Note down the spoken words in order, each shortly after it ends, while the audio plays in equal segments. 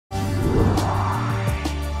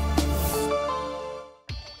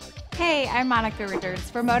I'm Monica Richards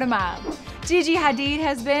for Motomom. Gigi Hadid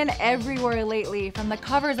has been everywhere lately, from the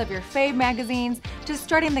covers of your fave magazines to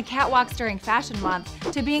strutting the catwalks during Fashion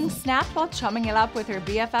Month to being snapped while chumming it up with her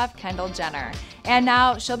BFF Kendall Jenner. And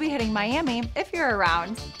now she'll be hitting Miami if you're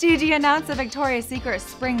around. Gigi announced a Victoria's Secret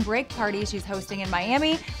spring break party she's hosting in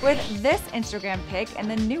Miami with this Instagram pic in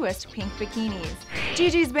the newest pink bikinis.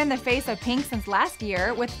 Gigi's been the face of pink since last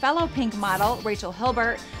year with fellow pink model Rachel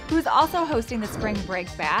Hilbert, who's also hosting the spring break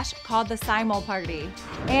bash called the Simul Party.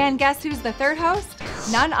 And guess who's the third host?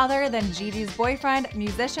 None other than Gigi's boyfriend,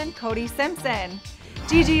 musician Cody Simpson.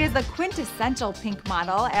 Gigi is the quintessential pink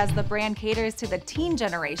model as the brand caters to the teen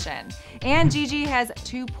generation. And Gigi has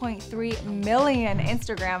 2.3 million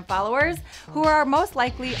Instagram followers who are most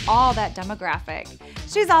likely all that demographic.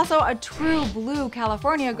 She's also a true blue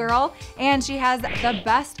California girl, and she has the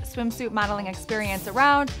best swimsuit modeling experience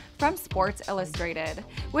around from Sports Illustrated.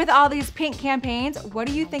 With all these pink campaigns, what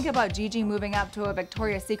do you think about Gigi moving up to a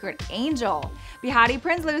Victoria's Secret angel? Bihati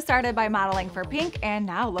Prinsloo started by modeling for pink, and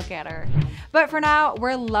now look at her. But for now,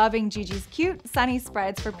 we're loving Gigi's cute, sunny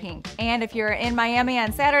spreads for pink. And if you're in Miami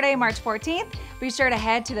on Saturday, March 14th, be sure to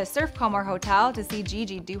head to the Surf Como Hotel to see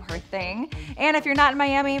Gigi do her thing. And if you're not in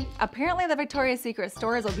Miami, apparently the Victoria's Secret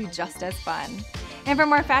stores will be just as fun. And for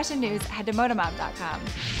more fashion news, head to motomom.com.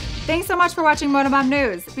 Thanks so much for watching Motomom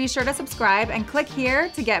News. Be sure to subscribe and click here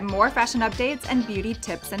to get more fashion updates and beauty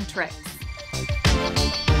tips and tricks.